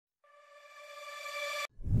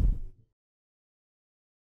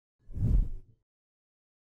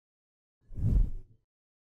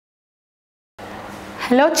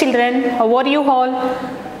Hello children, how are you all?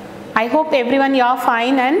 I hope everyone you are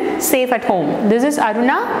fine and safe at home. This is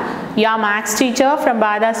Aruna, your maths teacher from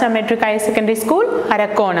Bharathidhasanar Matric Higher Secondary School,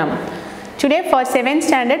 Arakkonam. Today for 7th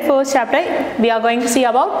standard first chapter we are going to see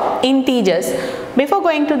about integers. Before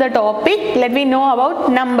going to the topic, let me know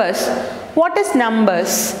about numbers. What is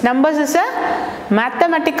numbers? Numbers is a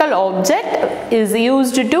mathematical object is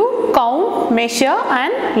used to count, measure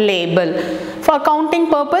and label. For counting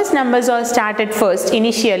purpose, numbers are started first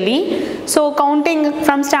initially. So counting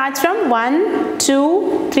starts from 1,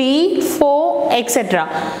 2, 3, 4, etc.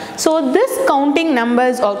 So this counting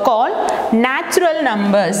numbers are called natural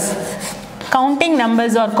numbers. Counting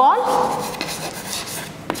numbers are called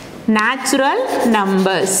natural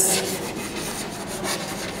numbers.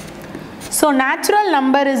 So natural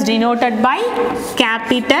number is denoted by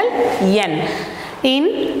capital N.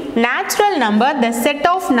 In natural number, the set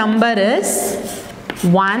of number is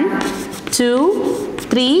 1, 2,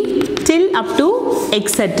 3 till up to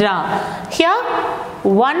etc. Here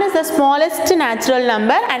 1 is the smallest natural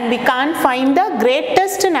number and we can't find the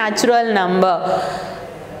greatest natural number.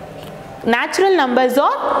 Natural numbers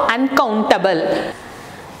are uncountable.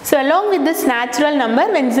 So along with this natural number,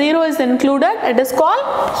 when 0 is included, it is called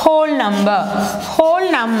whole number.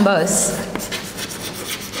 Whole numbers.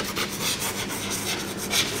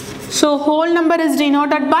 So whole number is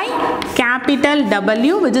denoted by capital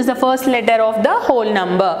W, which is the first letter of the whole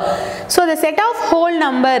number. So the set of whole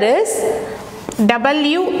number is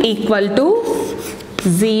W equal to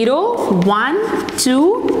 0, 1,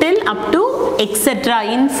 2 till up to etc.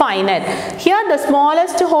 infinite. Here the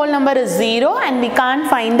smallest whole number is 0 and we can't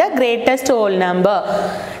find the greatest whole number.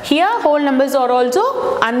 Here whole numbers are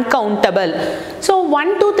also uncountable. So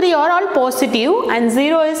 1, 2, 3 are all positive and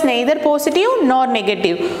 0 is neither positive nor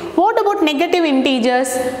negative. What about negative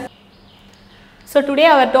integers? So today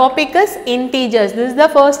our topic is integers. This is the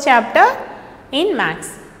first chapter in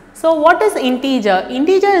maths. So what is integer?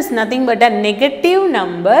 Integer is nothing but a negative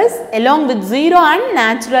numbers along with 0 and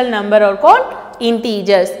natural number are called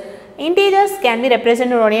integers. Integers can be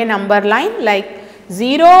represented on a number line like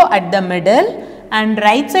 0 at the middle and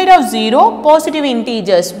right side of 0 positive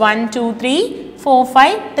integers 1, 2, 3, 4,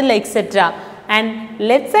 5 till etc. And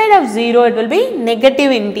left side of 0 it will be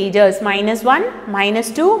negative integers -1,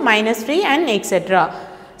 -2, -3 and etc.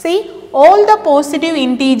 See, all the positive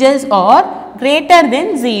integers are greater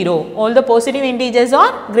than 0. All the positive integers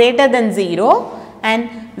are greater than 0 and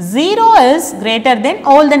 0 is greater than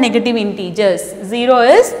all the negative integers. 0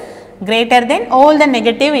 is greater than all the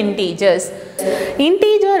negative integers.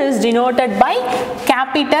 Integer is denoted by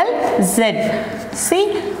capital Z. See,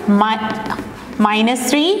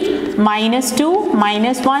 -3, -2,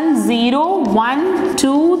 -1, 0, 1,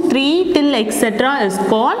 2, 3 till etc. is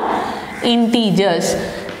called integers.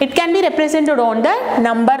 It can be represented on the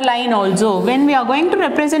number line also. When we are going to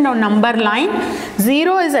represent on number line,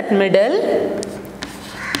 0 is at middle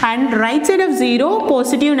and right side of 0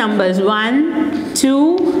 positive numbers 1,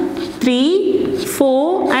 2, 3,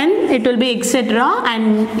 4 and it will be etc. And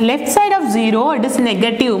left side of 0 it is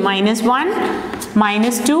negative -1,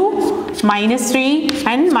 -2, -3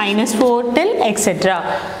 and -4 till etc.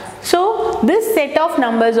 So this set of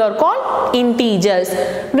numbers are called integers.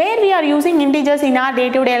 Where we are using integers in our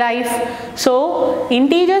day-to-day life? So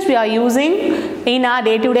integers we are using in our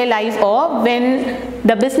day-to-day life or when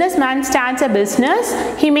the businessman starts a business,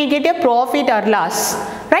 he may get a profit or loss.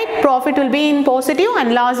 Right? Profit will be in positive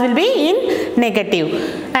and loss will be in negative.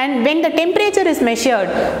 And when the temperature is measured,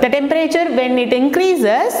 the temperature when it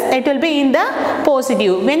increases, it will be in the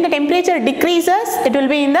positive. When the temperature decreases, it will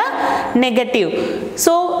be in the negative.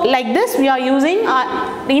 So like this we are using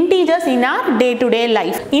integers in our day-to-day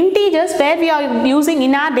life. Integers where we are using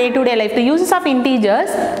in our day-to-day life. The uses of integers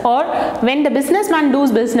or when the businessman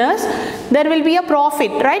does business, there will be a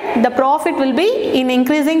profit, right? The profit will be in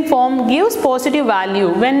increasing form gives positive value.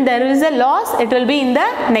 When there is a loss, it will be in the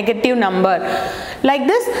negative number. Like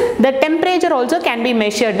this, the temperature also can be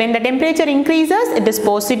measured. When the temperature increases, it is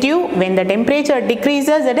positive. When the temperature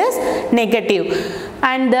decreases, it is negative.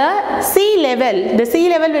 And the sea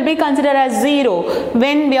level will be considered as 0.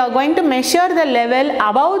 When we are going to measure the level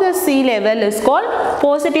above the sea level is called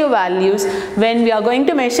positive values. When we are going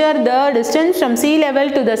to measure the distance from sea level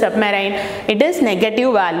to the submarine, it is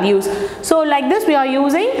negative values. So like this we are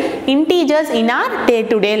using integers in our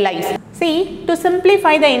day-to-day life. See, to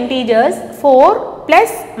simplify the integers, 4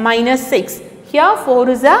 plus -6. Here 4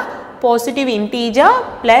 is a positive integer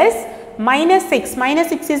plus -6.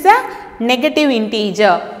 -6 is a negative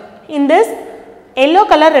integer. In this, yellow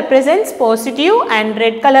color represents positive and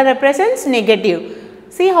red color represents negative.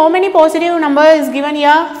 See how many positive number is given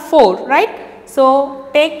here? 4, right? So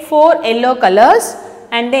take 4 yellow colors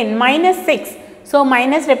and then minus 6. So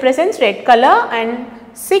minus represents red color and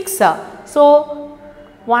 6. So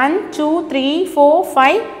 1, 2, 3, 4,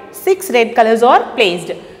 5, 6 red colors are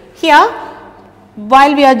placed. Here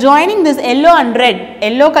while we are joining this yellow and red,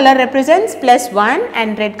 yellow color represents plus 1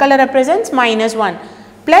 and red color represents minus 1.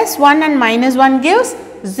 Plus 1 and minus 1 gives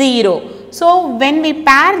 0. So when we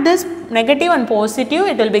pair this negative and positive,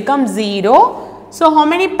 it will become 0. So how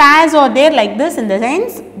many pairs are there like this in the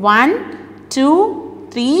sense? 1, 2,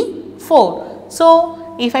 3, 4.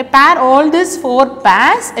 So if I pair all these 4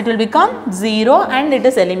 pairs, it will become 0 and it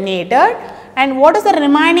is eliminated. And what is the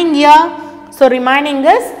remaining here? So remaining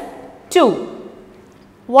is 2.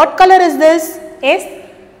 What color is this? Yes.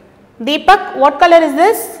 Deepak, what color is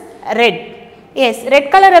this? Red. Yes, red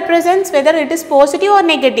color represents whether it is positive or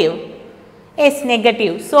negative. Yes,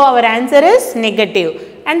 negative. So our answer is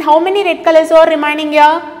negative. And how many red colors are remaining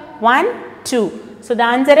here? 1, 2. So the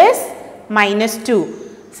answer is minus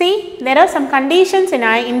 2. See, there are some conditions in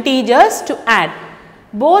our integers to add.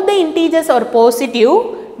 Both the integers are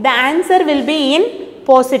positive, the answer will be in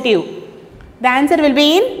positive. The answer will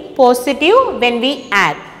be in positive when we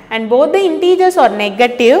add. And both the integers are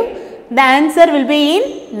negative, the answer will be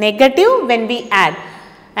in negative when we add.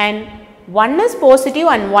 And one is positive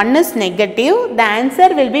and one is negative, the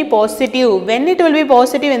answer will be positive. When it will be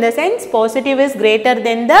positive in the sense positive is greater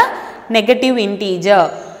than the negative integer.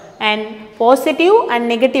 And positive and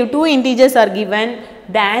negative, two integers are given,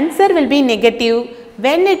 the answer will be negative.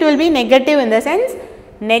 When it will be negative in the sense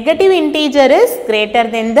negative integer is greater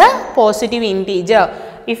than the positive integer.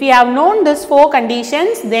 If we have known these 4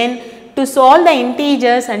 conditions, then to solve the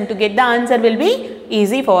integers and to get the answer will be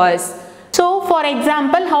easy for us. So for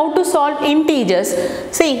example, how to solve integers?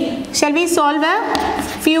 See, shall we solve a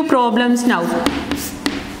few problems now?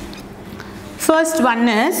 First one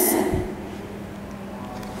is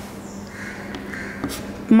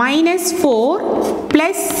minus 4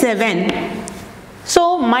 plus 7.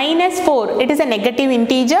 So minus 4, it is a negative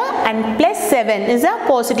integer and plus 7 is a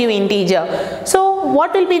positive integer. So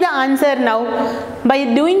what will be the answer now? By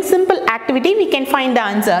doing simple activity, we can find the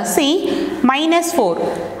answer. See, minus 4.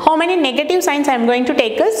 How many negative signs I am going to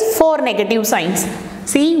take is 4 negative signs.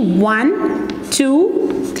 See, 1,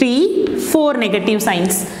 2, 3, 4 negative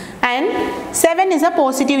signs. And 7 is a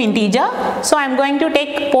positive integer. So I am going to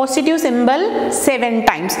take positive symbol 7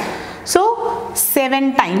 times. So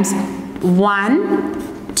 7 times.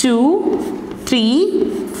 1, 2,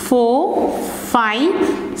 3, 4,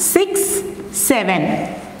 5, 6,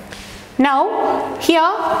 7. Now here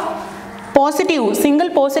positive,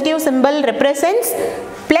 single positive symbol represents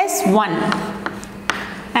plus 1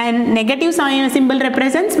 and negative symbol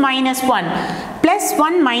represents minus 1. Plus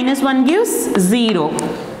 1 minus 1 gives 0.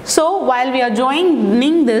 So while we are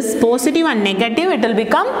joining this positive and negative, it will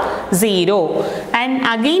become 0. And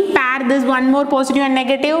again pair this one more positive and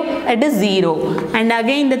negative, it is 0. And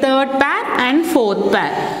again the third pair and fourth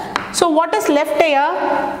pair. So what is left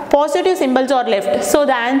here? Positive symbols are left. So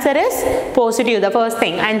the answer is positive, the first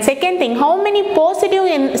thing. And second thing, how many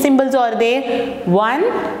positive symbols are there?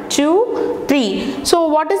 1, 2, 3. So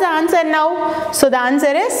what is the answer now? So the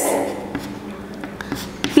answer is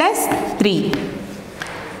plus 3.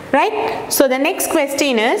 Right? So the next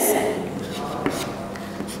question is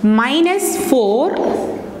minus 4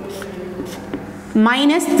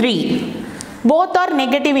 minus 3. Both are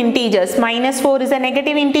negative integers. Minus 4 is a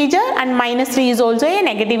negative integer and minus 3 is also a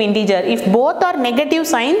negative integer. If both are negative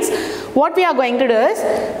signs, what we are going to do is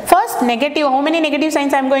first negative. How many negative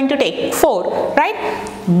signs I am going to take? 4. Right?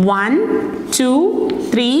 1, 2,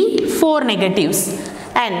 3, 4 negatives.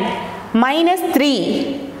 And minus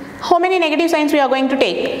 3. How many negative signs we are going to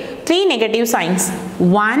take? 3 negative signs.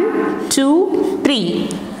 1, 2, 3.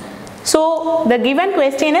 So the given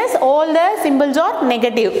question is all the symbols are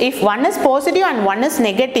negative. If one is positive and one is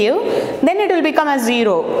negative, then it will become a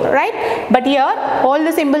 0, right? But here all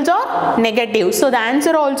the symbols are negative. So the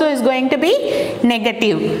answer also is going to be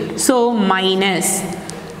negative. So minus.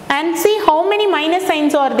 And see how many minus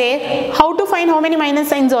signs are there. How to find how many minus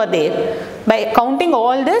signs are there? By counting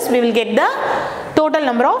all this, we will get the total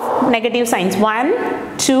number of negative signs.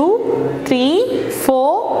 1, 2, 3,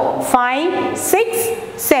 4, 5,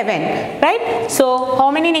 6, 7. Right? So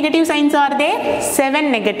how many negative signs are there?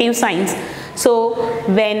 7 negative signs. So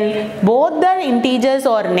when both the integers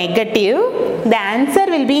are negative, the answer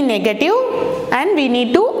will be negative and we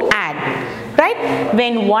need to add. Right?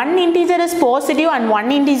 When one integer is positive and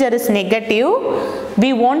one integer is negative,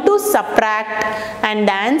 we want to subtract and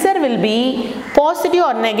the answer will be positive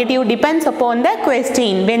or negative, depends upon the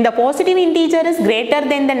question. When the positive integer is greater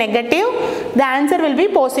than the negative, the answer will be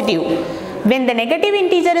positive. When the negative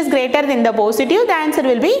integer is greater than the positive, the answer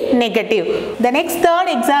will be negative. The next third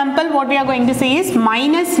example what we are going to see is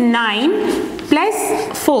minus 9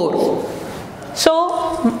 plus 4.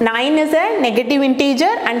 So 9 is a negative integer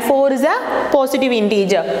and 4 is a positive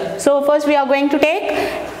integer. So first we are going to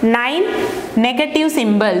take 9 negative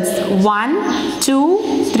symbols. 1,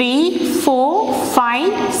 2, 3, 4,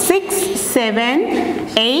 5, 6,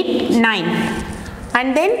 7, 8, 9.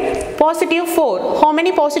 And then positive 4. How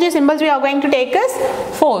many positive symbols we are going to take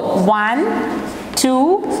is 4. 1,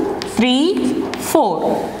 2, 3,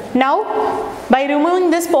 4. Now by removing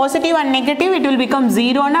this positive and negative, it will become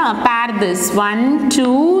 0 na. Pair this 1,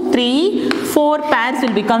 2, 3, 4 pairs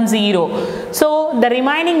will become 0. So the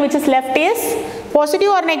remaining which is left is positive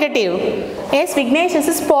or negative? Yes, Vignesh, is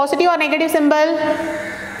this positive or negative symbol?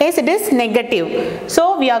 Yes, it is negative.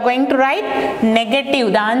 So we are going to write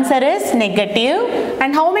negative. The answer is negative.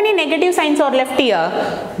 And how many negative signs are left here?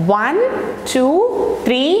 1, 2,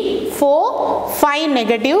 3, 4, 5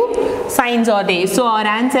 negative signs are there. So our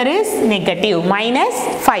answer is negative,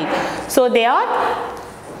 minus 5. So there are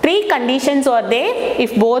 3 conditions are there.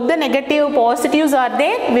 If both the negative positives are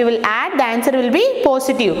there, we will add, the answer will be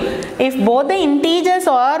positive. If both the integers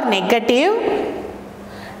are negative,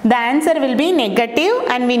 the answer will be negative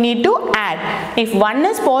and we need to add. If one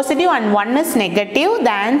is positive and one is negative, the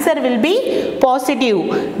answer will be positive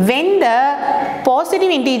when the positive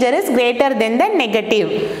integer is greater than the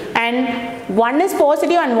negative. And one is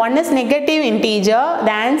positive and one is negative integer,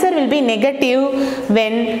 the answer will be negative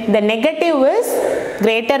when the negative is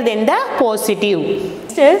greater than the positive.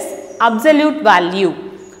 Next is absolute value.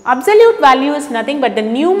 Absolute value is nothing but the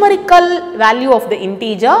numerical value of the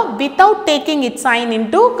integer without taking its sign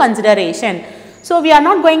into consideration. So we are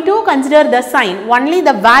not going to consider the sign, only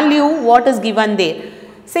the value what is given there.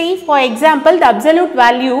 See, for example, the absolute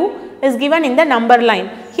value is given in the number line.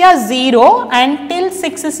 Here 0 and till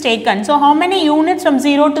 6 is taken. So how many units from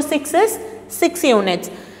 0 to 6 is 6 units.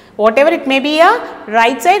 Whatever it may be, a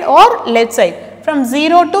right side or left side. From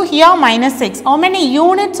 0 to here minus 6. How many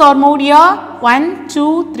units are moved here? 1,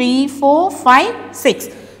 2, 3, 4, 5, 6.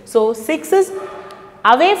 So 6 is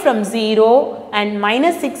away from 0 and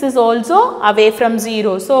minus 6 is also away from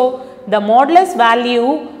 0. So the modulus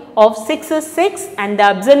value of 6 is 6 and the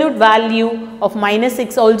absolute value of minus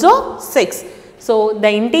 6 also 6. So the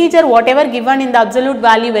integer whatever given in the absolute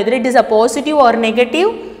value, whether it is a positive or negative,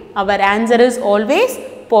 our answer is always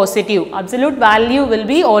positive. Absolute value will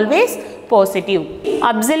be always positive.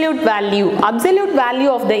 Absolute value. Absolute value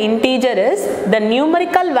of the integer is the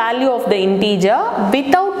numerical value of the integer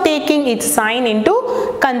without taking its sign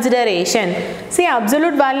into consideration. See,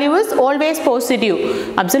 absolute value is always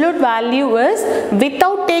positive. Absolute value is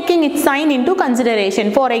without taking its sign into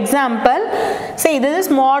consideration. For example, say this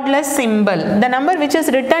is modulus symbol. The number which is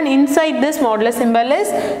written inside this modulus symbol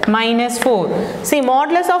is minus 4. See,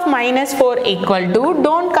 modulus of minus 4 equal to,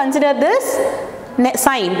 don't consider this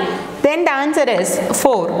sign, then the answer is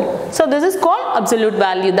 4. So this is called absolute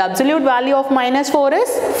value. The absolute value of minus 4 is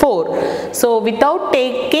 4. So without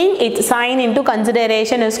taking its sign into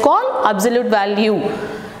consideration is called absolute value.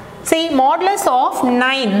 See, modulus of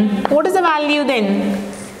 9. What is the value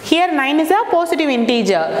then? Here 9 is a positive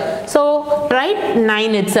integer. So write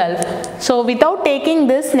 9 itself. So without taking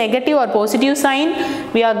this negative or positive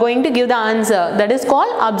sign, we are going to give the answer. That is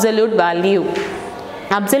called absolute value.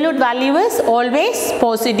 Absolute value is always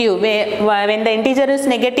positive. When the integer is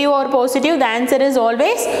negative or positive, the answer is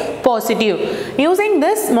always positive. Using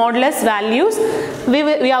this modulus values,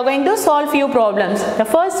 we are going to solve few problems. The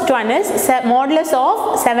first one is modulus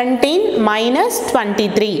of 17 minus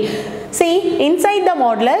 23. See, inside the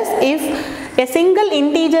modulus, if a single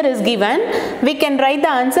integer is given, we can write the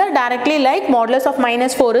answer directly like modulus of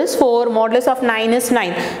minus 4 is 4, modulus of 9 is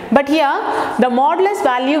 9. But here, the modulus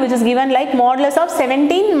value which is given like modulus of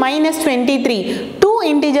 17 minus 23. Two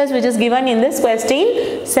integers which is given in this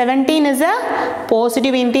question. 17 is a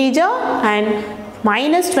positive integer and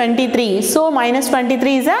minus 23. So minus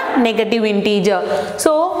 23 is a negative integer.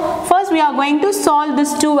 So first we are going to solve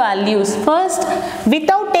these two values. First,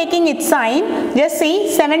 without taking its sign, just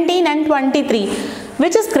see 17 and 23.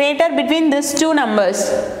 Which is greater between these two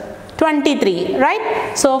numbers? 23,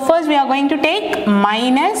 right? So first we are going to take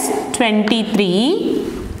minus 23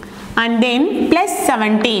 and then plus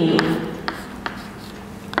 17.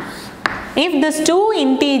 If these two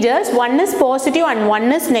integers, one is positive and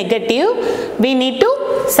one is negative, we need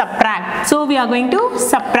to subtract. So we are going to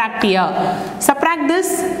subtract here. Subtract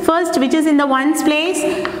this first which is in the ones place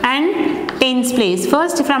and tens place.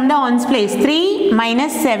 First from the ones place, 3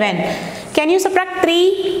 minus 7. Can you subtract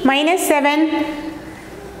 3 minus 7?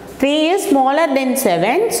 3 is smaller than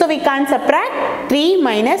 7. So we can't subtract 3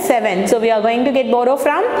 minus 7. So we are going to get borrow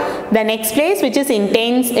from the next place, which is in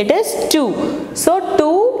tens. It is 2. So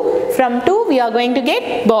 2, from 2 we are going to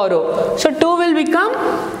get borrow. So 2 will become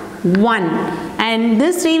 1 and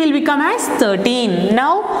this 3 will become as 13.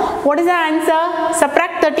 Now what is the answer?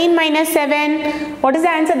 Subtract 13 minus 7. What is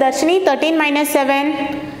the answer, Darshini? 13 minus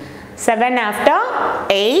 7. 7 after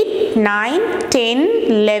 8, 9, 10,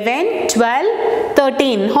 11, 12,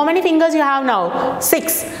 13. How many fingers you have now?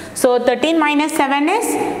 6. So 13 minus 7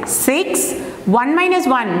 is 6. 1 minus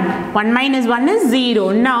 1. 1 minus 1 is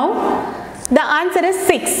 0. Now the answer is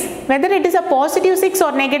 6. Whether it is a positive 6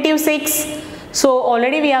 or negative 6. So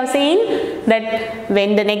already we have seen that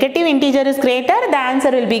when the negative integer is greater, the answer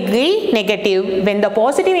will be negative. When the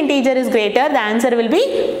positive integer is greater, the answer will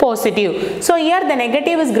be positive. So here the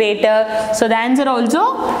negative is greater, so the answer also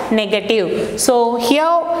negative. So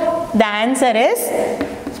here the answer is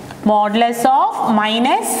modulus of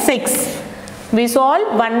minus 6. We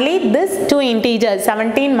solve only this two integers,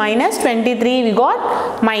 17 minus 23, we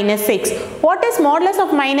got minus 6. What is modulus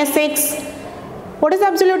of minus 6? What is the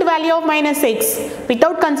absolute value of minus 6?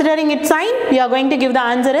 Without considering its sign, we are going to give the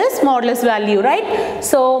answer is modulus value, right?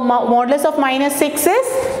 So modulus of minus 6 is,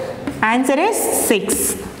 answer is 6.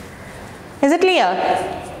 Is it clear?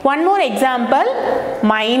 One more example,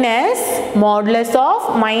 minus modulus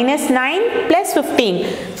of minus 9 plus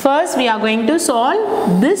 15. First we are going to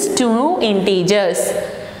solve these two integers.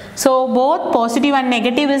 So both positive and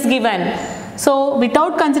negative is given. So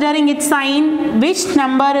without considering its sign, which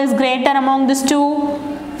number is greater among these two?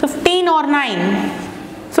 15 or 9?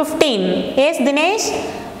 15. Yes,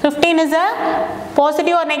 Dinesh? 15 is a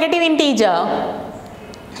positive or negative integer?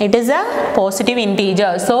 It is a positive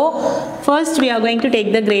integer. So first we are going to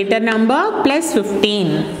take the greater number plus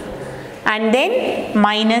 15 and then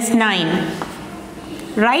minus 9.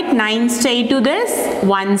 Write 9 straight to this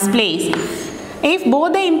ones place. If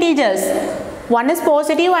both the integers, one is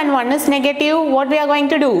positive and one is negative, what we are going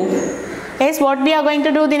to do? Yes, what we are going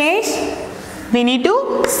to do, Dinesh? We need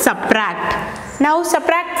to subtract. Now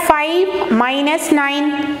subtract 5 minus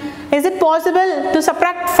 9. Is it possible to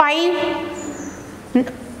subtract 5?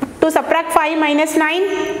 To subtract 5 minus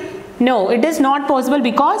 9? No, it is not possible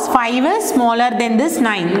because 5 is smaller than this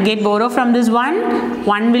 9. Get borrow from this 1.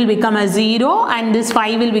 1 will become a 0 and this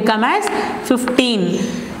 5 will become as 15.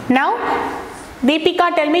 Now,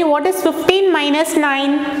 Deepika, tell me what is 15 minus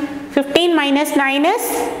 9? 15 minus 9 is?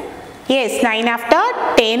 Yes, 9 after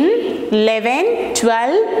 10, 11,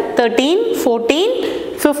 12, 13,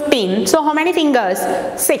 14, 15. So how many fingers?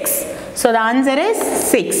 6. So the answer is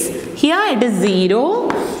 6. Here it is 0.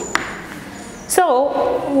 So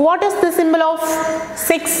what is the symbol of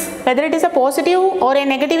 6? Whether it is a positive or a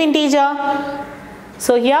negative integer?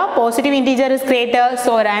 So here positive integer is greater,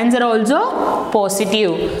 so our answer also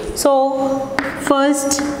positive. So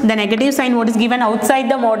first the negative sign what is given outside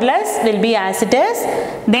the modulus will be as it is.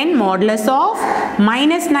 Then modulus of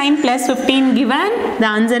minus 9 plus 15 given, the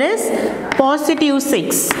answer is positive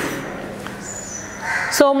 6.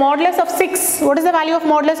 So modulus of 6, what is the value of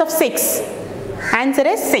modulus of 6? Answer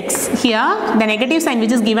is 6. Here the negative sign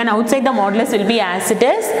which is given outside the modulus will be as it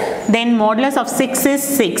is. Then modulus of 6 is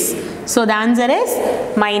 6. So the answer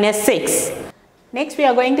is minus 6. Next we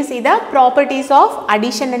are going to see the properties of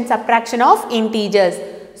addition and subtraction of integers.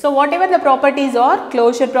 So whatever the properties are,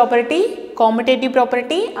 closure property, commutative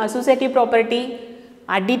property, associative property,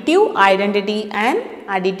 additive identity and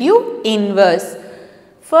additive inverse.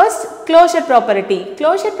 First, closure property.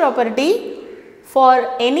 Closure property,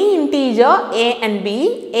 for any integer a and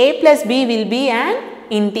b, a plus b will be an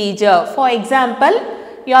integer. For example,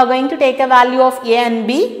 you are going to take a value of a and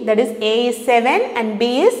b, that is a is 7 and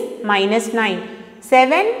b is minus 9.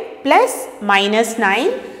 7 plus minus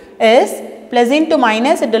 9 is plus into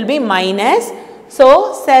minus, it will be minus.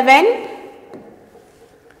 So 7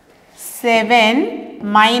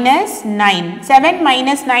 minus 9. 7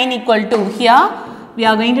 minus 9 equal to, here we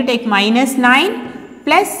are going to take minus 9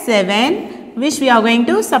 plus 7, which we are going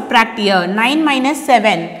to subtract here. 9 minus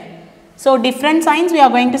 7. So different signs we are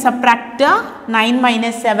going to subtract. 9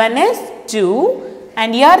 minus 7 is 2.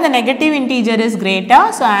 And here the negative integer is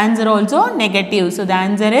greater. So answer also negative. So the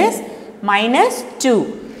answer is minus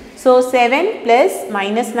 2. So 7 plus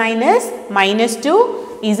minus 9 is minus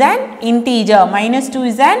 2 is an integer. Minus 2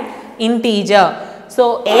 is an integer.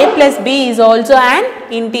 So a plus b is also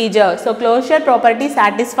an integer. So closure property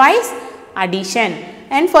satisfies addition.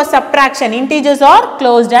 And for subtraction, integers are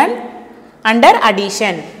closed and under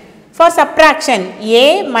addition. For subtraction,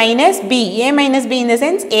 a minus b in the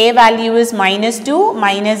sense a value is minus 2,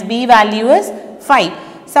 minus b value is 5.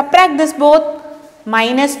 Subtract this both.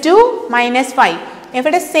 minus 2, minus 5. If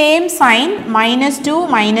it is same sign, minus 2,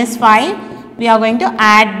 minus 5, we are going to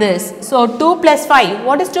add this. So 2 plus 5,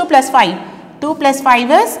 what is 2 plus 5? 2 plus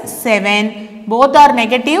 5 is 7. Both are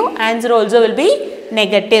negative, answer also will be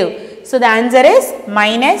negative. So the answer is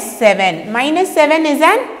minus 7. Minus 7 is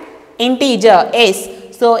an integer, yes.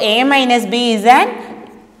 So a minus b is an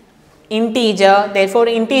integer. Therefore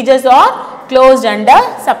integers are closed under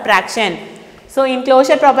subtraction. So in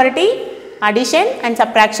closure property, addition and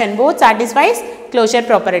subtraction both satisfies closure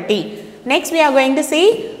property. Next we are going to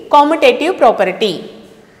see commutative property.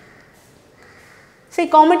 See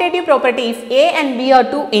commutative property, if a and b are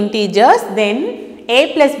two integers, then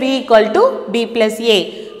a plus b equal to b plus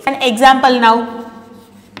a. An example now.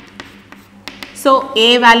 So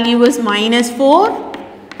a value is minus 4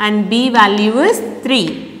 and b value is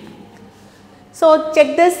 3. So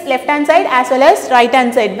check this left hand side as well as right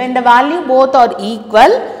hand side. When the value both are equal,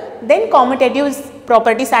 then commutative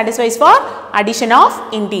property satisfies for addition of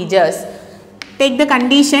integers. Take the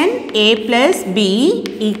condition a plus b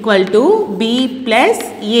equal to b plus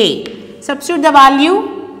a. Substitute the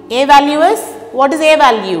value. A value is, what is a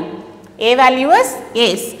value? A value is,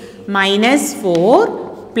 yes, minus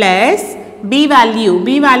 4 plus b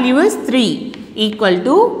value is 3 equal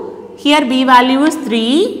to, here b value is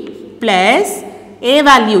 3 plus a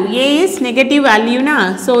value, a is negative value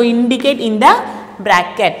na, so indicate in the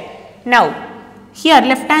bracket. Now here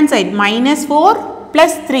left hand side minus 4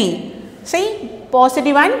 plus 3, see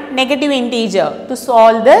positive and negative integer. To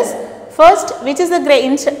solve this, first which is the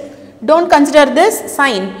great, don't consider this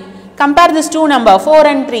sign, compare this two number 4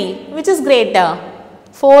 and 3, which is greater?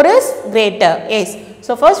 4 is greater, yes.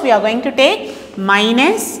 So first we are going to take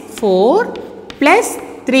minus 4 plus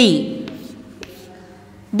 3.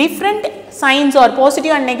 Different signs or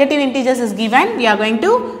positive and negative integers is given, we are going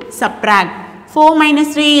to subtract. 4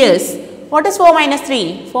 minus 3 is, what is 4 minus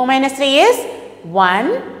 3? 4 minus 3 is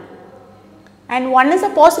 1, and 1 is a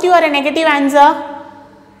positive or a negative answer?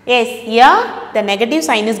 Yes, here the negative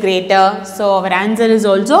sign is greater, so our answer is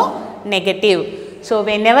also negative. So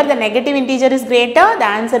whenever the negative integer is greater, the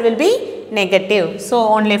answer will be negative. So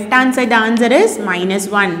on left hand side the answer is minus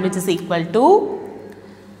 1, which is equal to,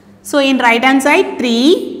 so in right hand side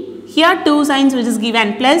 3, here two signs which is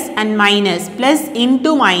given, plus and minus, plus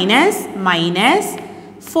into minus, minus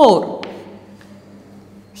 4.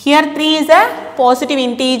 Here 3 is a positive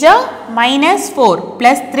integer, minus 4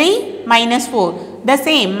 plus 3 minus 4. The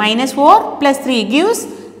same, minus 4 plus 3 gives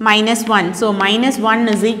minus 1. So minus 1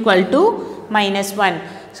 is equal to minus 1.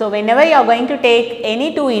 So whenever you are going to take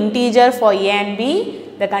any two integer for a and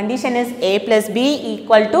b, the condition is a plus b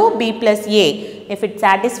equal to b plus a. If it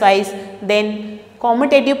satisfies, then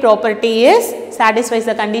commutative property is satisfies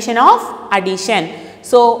the condition of addition.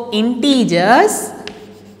 So integers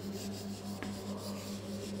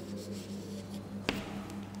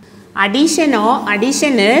addition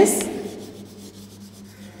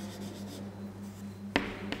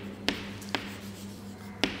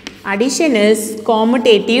is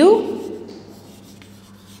commutative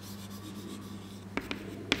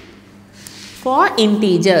for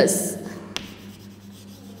integers.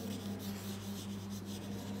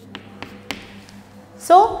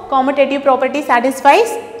 So commutative property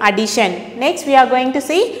satisfies addition. Next we are going to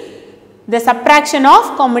see the subtraction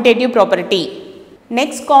of commutative property.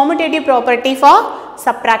 Next, commutative property for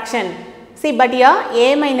subtraction. See, but here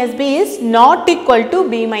a minus b is not equal to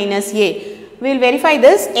b minus a. We will verify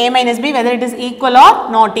this a minus b whether it is equal or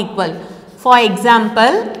not equal. For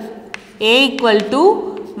example, a equal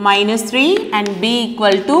to minus 3 and b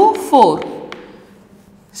equal to 4.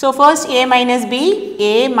 So first a minus b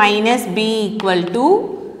equal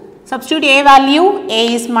to, substitute a value,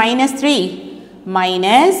 a is minus 3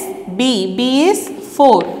 minus b is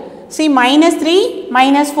 4. See, minus 3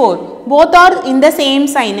 minus 4, both are in the same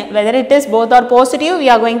sign, whether it is both are positive, we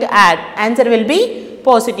are going to add, answer will be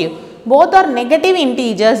positive. Both are negative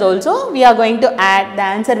integers also, we are going to add, the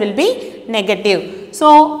answer will be negative.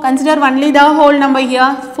 So consider only the whole number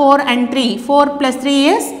here, 4 and 3, 4 plus 3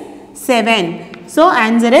 is 7. So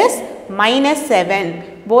answer is minus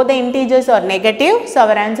 7. Both the integers are negative, so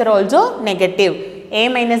our answer also negative. A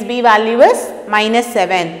minus b value is minus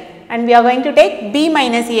 7. And we are going to take b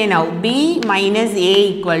minus a now. B minus a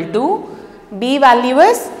equal to, b value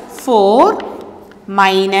is 4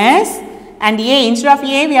 minus, and a, instead of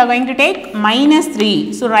a we are going to take minus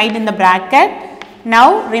 3. So write in the bracket.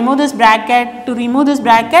 Now remove this bracket. To remove this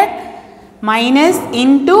bracket, minus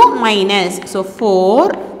into minus. So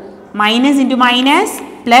 4 minus into minus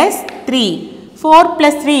plus 3. 4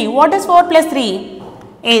 plus 3. What is 4 plus 3?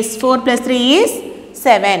 Yes, 4 plus 3 is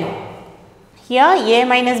 7. Here a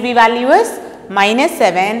minus b value is minus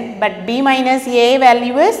 7, but b minus a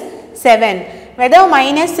value is 7. Whether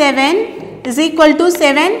minus 7 is equal to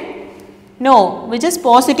 7? No, which is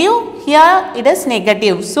positive, here it is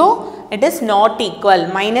negative. So, it is not equal.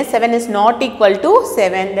 Minus 7 is not equal to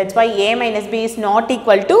 7. That is why a minus b is not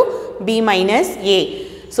equal to b minus a.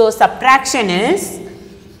 So, subtraction is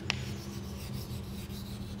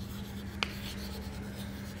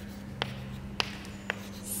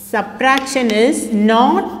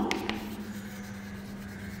not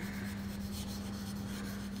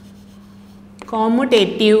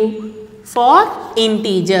commutative for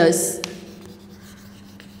integers.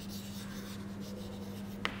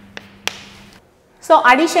 So,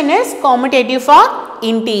 addition is commutative for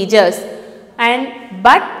integers,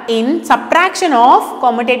 but in subtraction of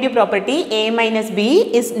commutative property a minus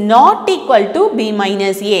b is not equal to b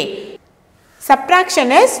minus a.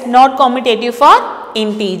 Subtraction is not commutative for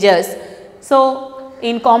integers. So,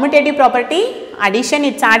 in commutative property addition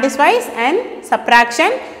it satisfies and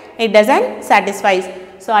subtraction it does not satisfy.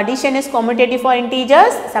 So, addition is commutative for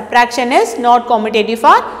integers, subtraction is not commutative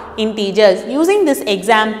for integers. Using these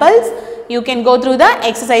examples, you can go through the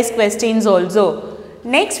exercise questions also.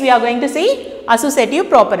 Next, we are going to see associative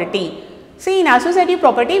property. See, in associative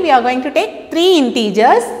property, we are going to take 3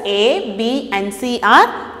 integers, a, b and c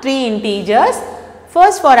are 3 integers.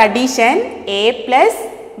 First, for addition, a plus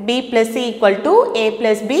b plus c equal to a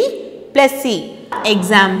plus b plus c.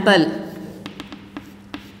 Example.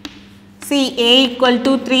 See, a equal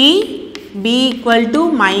to 3, b equal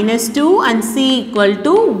to minus 2 and c equal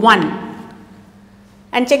to 1.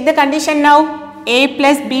 And check the condition now, a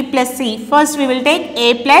plus b plus c. First we will take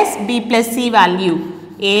a plus b plus c value.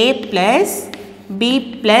 A plus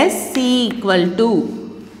b plus c equal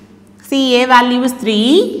to, see, a value is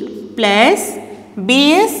 3 plus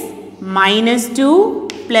b is minus 2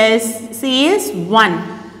 plus c is 1.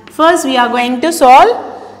 First we are going to solve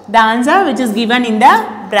the answer which is given in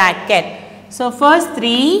the bracket. So, first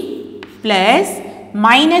 3 plus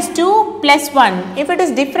minus 2 plus 1. If it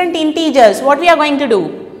is different integers, what we are going to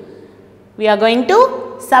do? We are going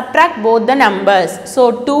to subtract both the numbers.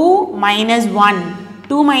 So, 2 minus 1.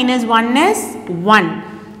 2 minus 1 is 1.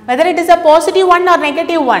 Whether it is a positive 1 or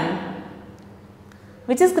negative 1.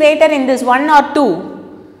 Which is greater in this, 1 or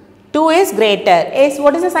 2? 2 is greater.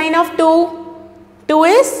 What is the sign of 2? 2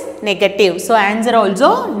 is negative. So, answer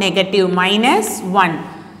also negative, minus 1.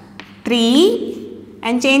 3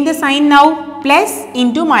 and change the sign now, plus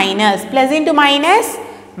into minus, plus into minus,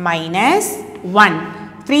 minus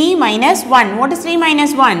 1. 3 minus 1, what is 3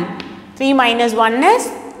 minus 1? 3 minus 1 is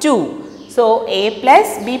 2. So, a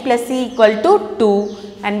plus b plus c equal to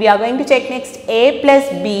 2 and we are going to check next a plus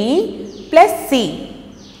b plus c.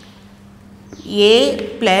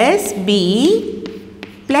 A plus b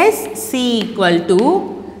plus c equal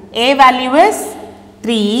to, a value is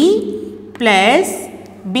 3 plus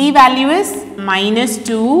b value is minus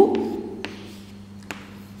 2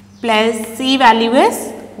 plus c value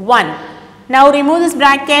is 1. Now remove this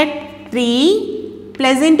bracket, 3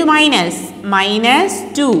 plus into minus, minus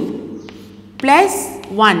 2 plus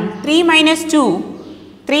 1. 3 minus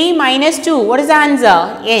 2, 3 minus 2, what is the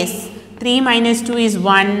answer? Yes, 3 minus 2 is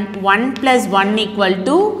 1, 1 plus 1 equal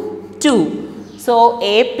to 2. So,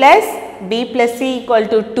 a plus b plus c equal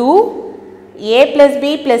to 2. A plus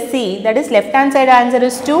b plus c, that is left hand side answer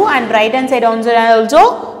is 2 and right hand side answer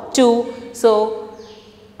also 2. So,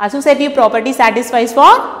 associative property satisfies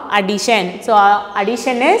for addition. So,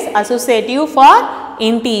 addition is associative for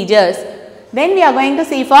integers. Then we are going to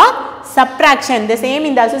see for subtraction, the same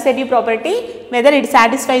in the associative property, whether it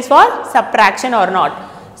satisfies for subtraction or not.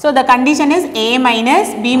 So, the condition is a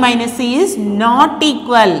minus b minus c is not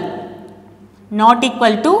equal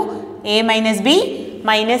to a minus b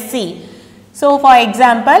minus c. So, for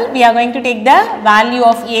example, we are going to take the value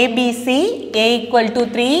of a, b, c, a equal to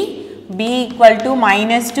 3, b equal to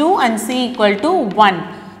minus 2 and c equal to 1.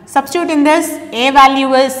 Substitute in this, a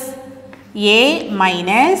value is a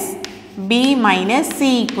minus b minus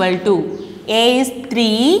c equal to, a is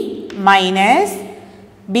 3 minus,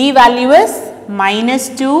 b value is minus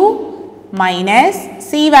 2 minus,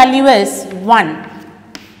 c value is 1.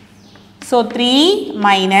 So, 3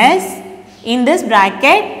 minus, in this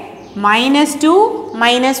bracket, minus 2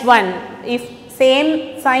 minus 1. If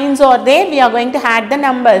same signs are there, we are going to add the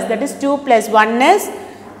numbers, that is 2 plus 1 is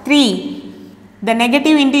 3. The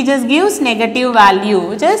negative integers gives negative value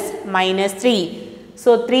which is minus 3.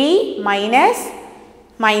 So, 3 minus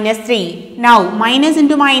minus 3. Now, minus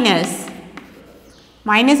into minus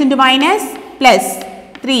plus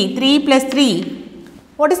 3, 3 plus 3.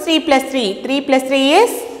 What is 3 plus 3? 3 plus 3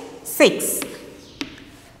 is 6.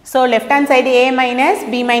 So left hand side a minus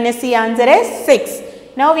b minus c, answer is 6.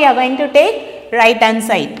 Now we are going to take right hand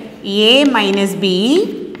side a minus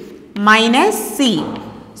b minus c.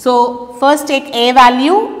 So first take a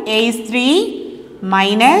value, a is 3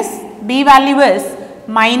 minus b value is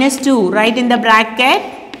minus 2, right in the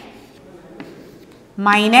bracket,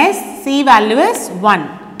 minus c value is 1.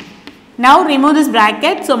 Now remove this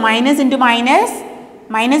bracket, so minus into minus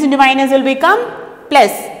will become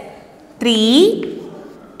plus 3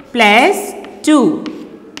 plus 2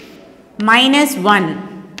 minus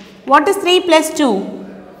 1. What is 3 plus 2?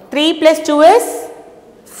 3 plus 2 is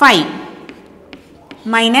 5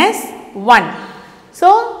 minus 1.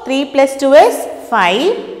 So 3 plus 2 is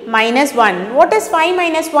 5 minus 1. What is 5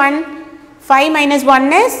 minus 1? 5 minus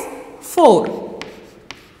 1 is 4.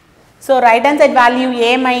 So right hand side value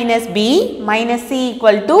a minus b minus c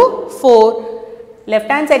equal to 4.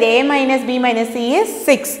 Left hand side a minus b minus c is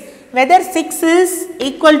 6. Whether 6 is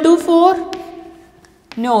equal to 4?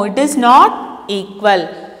 No, it is not equal.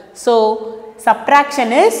 So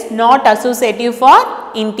subtraction is not associative for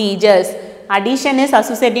integers. Addition is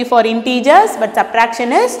associative for integers, but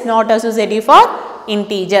subtraction is not associative for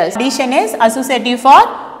integers. Addition is associative for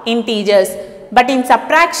integers. But in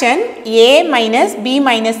subtraction, a minus b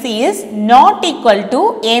minus c is not equal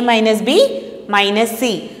to a minus b minus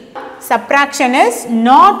c. Subtraction is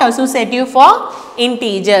not associative for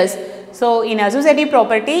integers. So in associative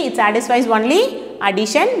property, it satisfies only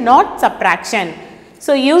addition, not subtraction.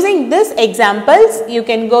 So using these examples, you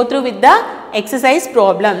can go through with the exercise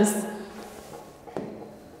problems.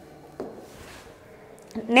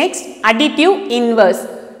 Next, additive inverse.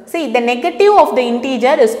 See, the negative of the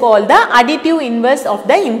integer is called the additive inverse of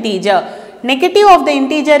the integer. Negative of the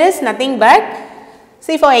integer is nothing but,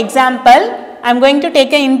 see, for example, I am going to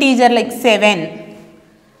take an integer like 7.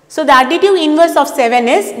 So the additive inverse of 7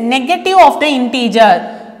 is negative of the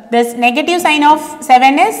integer. This negative sign of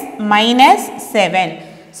 7 is minus 7.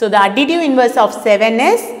 So the additive inverse of 7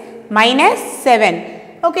 is minus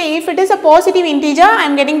 7. Okay, if it is a positive integer, I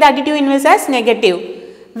am getting the additive inverse as negative.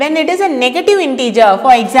 When it is a negative integer,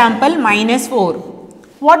 for example, minus 4.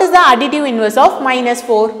 What is the additive inverse of minus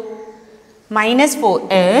 4? Minus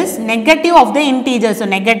 4 is negative of the integer. So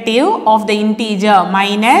negative of the integer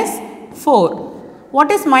minus 4.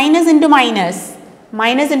 What is minus into minus?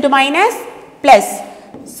 Minus into minus plus.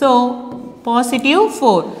 So positive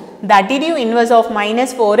 4. The additive inverse of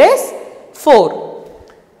minus 4 is 4.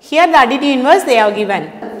 Here the additive inverse they have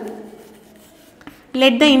given.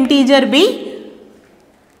 Let the integer be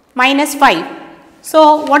minus 5.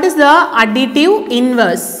 So what is the additive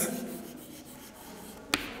inverse?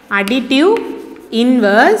 Additive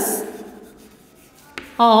inverse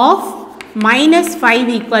of minus 5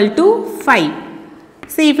 equal to 5.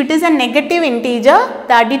 See, if it is a negative integer,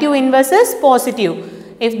 the additive inverse is positive.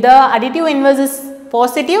 If the additive inverse is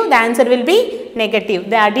positive, the answer will be negative.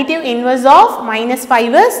 The additive inverse of minus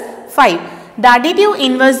 5 is 5. The additive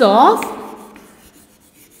inverse of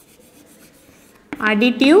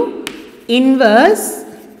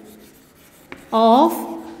of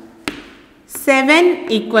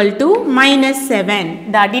 7 equal to minus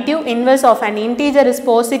 7. The additive inverse of an integer is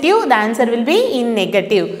positive, the answer will be in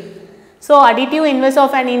negative. So additive inverse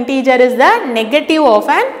of an integer is the negative of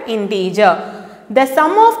an integer. The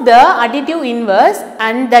sum of the additive inverse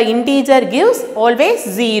and the integer gives always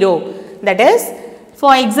 0. That is,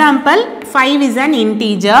 for example, 5 is an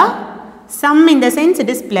integer, sum in the sense it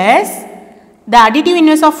is plus. The additive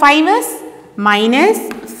inverse of 5 is minus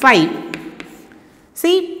 5.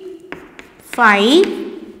 See,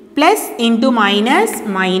 5 plus into minus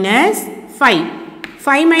minus 5.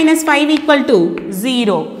 5 minus 5 equal to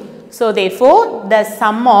 0. So therefore, the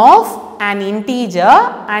sum of an integer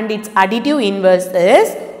and its additive inverse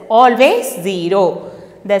is always 0.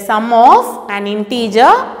 The sum of an integer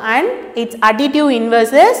and its additive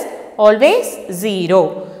inverse is always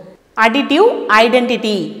 0. Additive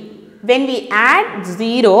identity. When we add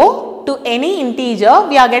 0 to any integer,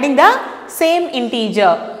 we are getting the same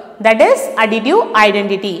integer. That is additive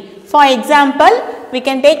identity. For example, we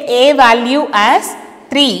can take a value as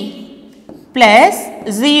 3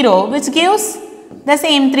 plus 0, which gives the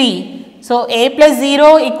same 3. So a plus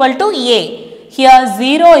 0 equal to a. Here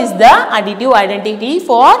 0 is the additive identity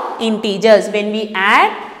for integers. When we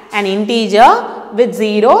add an integer with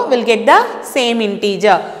 0, we will get the same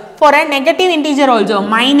integer. For a negative integer also,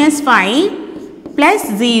 minus 5 plus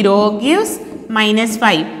 0 gives minus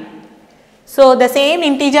 5. So the same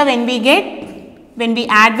integer when we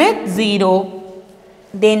add with 0,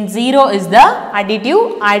 then 0 is the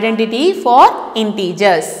additive identity for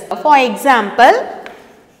integers. For example,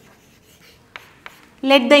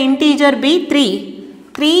 let the integer be 3.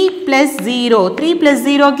 3 plus 0. 3 plus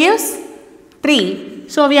 0 gives 3.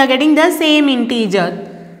 So we are getting the same integer.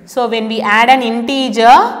 So when we add an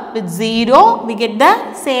integer with 0, we get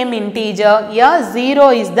the same integer. Here 0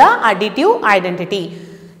 is the additive identity.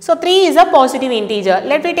 So 3 is a positive integer.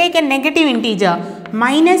 Let me take a negative integer.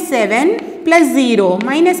 Minus 7 plus 0.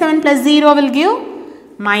 Minus 7 plus 0 will give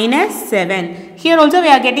minus 7. Here also we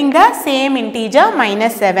are getting the same integer,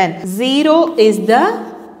 minus 7. 0 is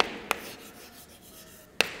the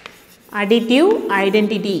additive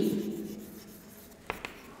identity.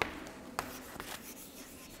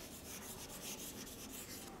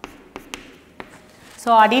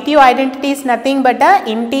 So additive identity is nothing but a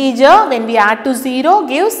integer. When we add to 0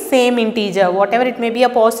 gives same integer, whatever it may be, a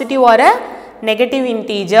positive or a negative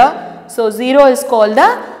integer. So 0 is called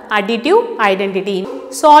the additive identity.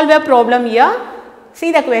 Solve a problem here.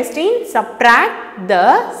 See the question. Subtract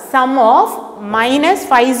the sum of minus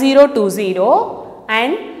 5020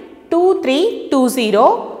 and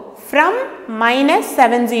 2320 from minus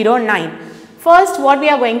 709. First what we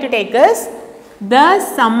are going to take is the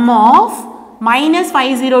sum of minus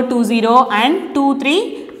 5020 and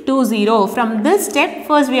 2320. From this step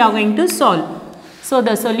first we are going to solve. So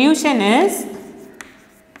the solution is,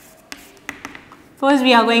 first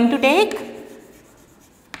we are going to take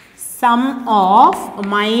sum of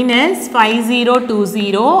minus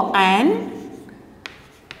 5020 and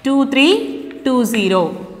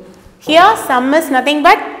 2320. Here sum is nothing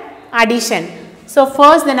but addition. So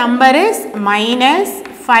first the number is minus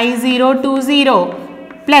 5020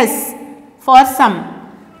 plus, for sum,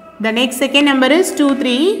 the next second number is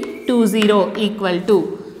 2320 equal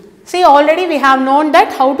to. See, already we have known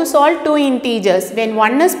that how to solve two integers. When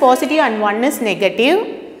one is positive and one is negative,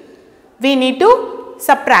 we need to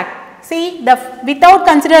subtract. See, without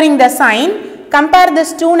considering the sign, compare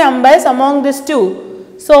these two numbers among these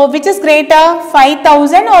two. So which is greater,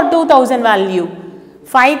 5000 or 2000 value?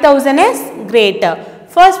 5000 is greater.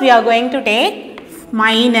 First we are going to take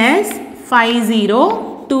minus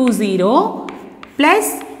 5020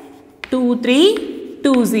 plus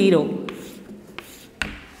 2320.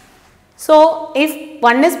 So if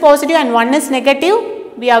one is positive and one is negative,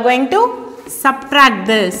 we are going to subtract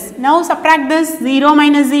this. Now subtract this. 0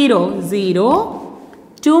 minus 0, 0.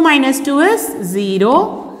 2 minus 2 is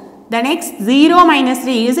 0. The next 0 minus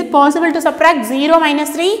 3. Is it possible to subtract 0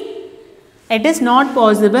 minus 3? It is not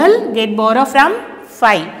possible. Get borrow from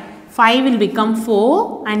 5. 5 will become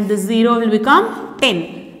 4 and the 0 will become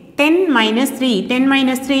 10. 10 minus 3. 10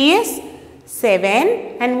 minus 3 is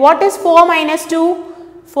 7. And what is 4 minus 2?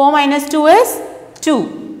 4 minus 2 is 2.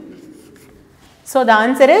 So the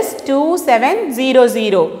answer is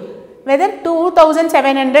 2700. Whether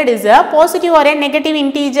 2700 is a positive or a negative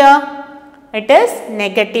integer? It is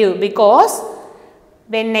negative, because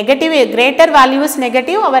when negative, greater value is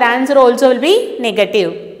negative, our answer also will be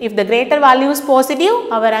negative. If the greater value is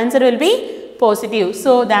positive, our answer will be positive.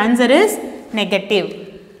 So the answer is negative.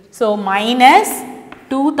 So minus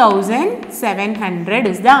 2700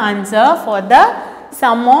 is the answer for the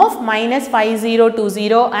sum of minus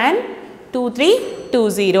 5020 and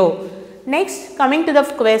 2320. Next, coming to the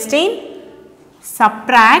question,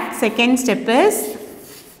 subtract. Second step is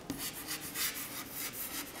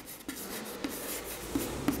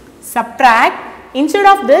subtract. Instead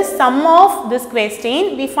of this sum of this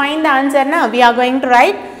question, we find the answer now. We are going to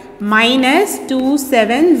write minus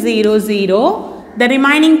 2700. The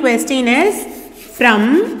remaining question is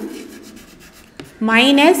from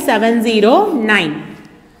minus 709.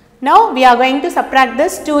 Now we are going to subtract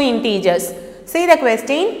these two integers. See the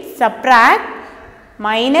question. Subtract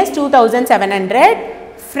minus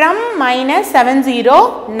 2700 from minus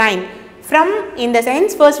 709. From, in the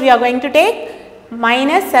sense, first we are going to take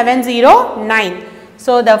minus 709.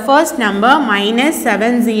 So the first number minus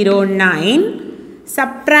 709.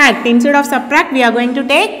 Subtract. Instead of subtract, we are going to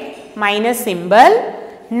take minus symbol.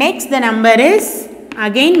 Next the number is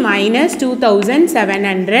again minus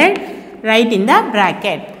 2700. Write in the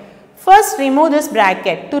bracket. First remove this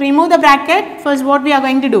bracket. To remove the bracket, first what we are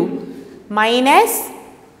going to do? Minus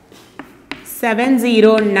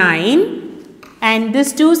 709 and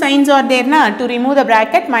these two signs are there na. To remove the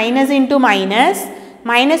bracket, minus into minus.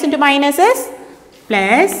 Minus into minus is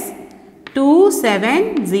plus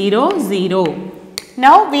 2700.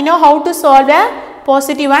 Now we know how to solve a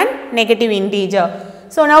positive and negative integer.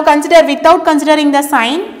 So now consider, without considering the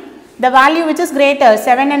sign, the value which is greater,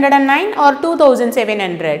 709 or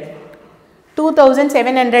 2700.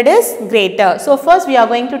 2700 is greater. So first we are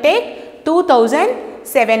going to take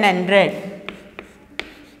 2700.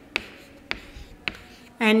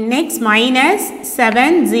 And next minus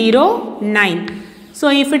 709. So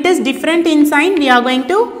if it is different in sign, we are going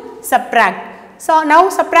to subtract. So now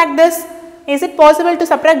subtract this. Is it possible to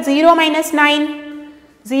subtract 0 minus 9?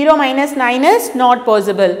 0 minus 9 is not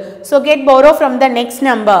possible. So get borrow from the next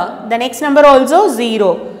number. The next number also 0.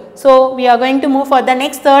 So we are going to move for the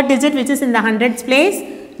next third digit, which is in the hundreds place.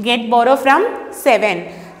 Get borrow from 7.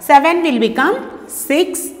 7 will become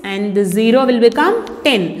 6 and the 0 will become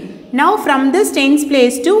 10. Now from this tens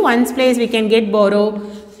place to ones place we can get borrow.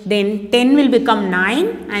 Then 10 will become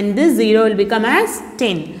 9 and this 0 will become as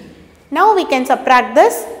 10. Now we can subtract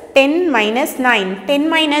this 10 minus 9. 10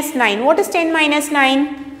 minus 9. What is 10 minus 9?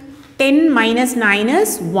 10 minus 9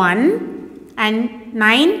 is 1 and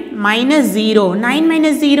 9 minus 0. 9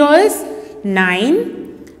 minus 0 is 9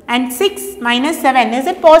 and 6 minus 7. Is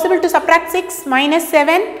it possible to subtract 6 minus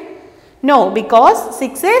 7? No, because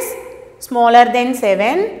 6 is smaller than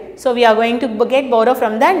 7. So we are going to get borrow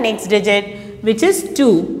from the next digit, which is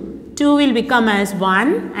 2. 2 will become as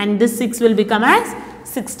 1 and this 6 will become as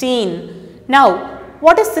 16. Now,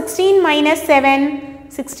 what is 16 minus 7?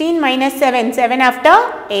 16 minus 7. 7 after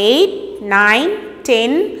 8, 9,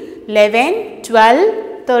 10, 11,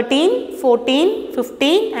 12, 13, 14,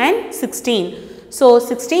 15 and 16. So,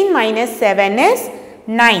 16 minus 7 is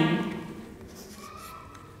 9.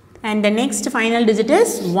 And the next final digit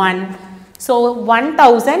is 1. So,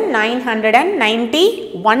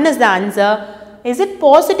 1991 is the answer. Is it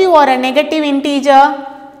positive or a negative integer?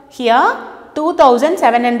 Here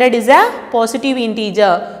 2700 is a positive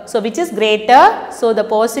integer. So, which is greater? So, the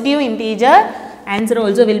positive integer answer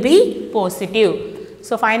also will be positive.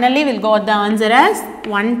 So, finally, we will got the answer as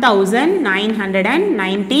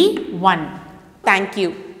 1991. Thank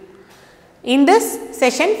you. In this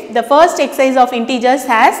session, the first exercise of integers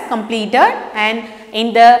has completed, and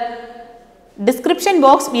in the description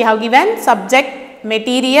box we have given subject,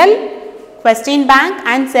 material, question bank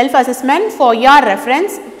and self-assessment for your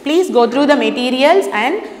reference. Please go through the materials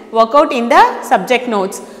and work out in the subject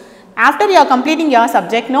notes. After you are completing your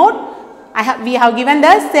subject note, we have given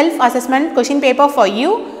the self-assessment question paper for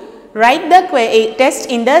you. Write the test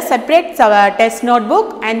in the separate test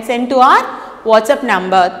notebook and send to our WhatsApp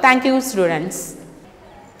number. Thank you, students.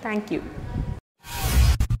 Thank you.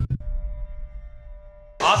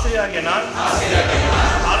 ஆசிரியராகிய நான்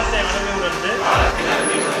பாடத்தை வழங்குவதற்கு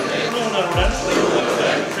உணர்வுடன்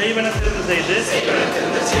செய்வன தேர்வு செய்து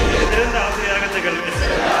சிறந்த ஆசிரியராக திகழ்வேன்.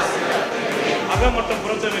 அகம் மற்றும்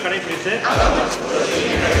புறத்தூய்மை கடைபிடித்து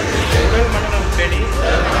உடல் மண்டலம் பேணி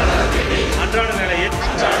அன்றாட வேலையில்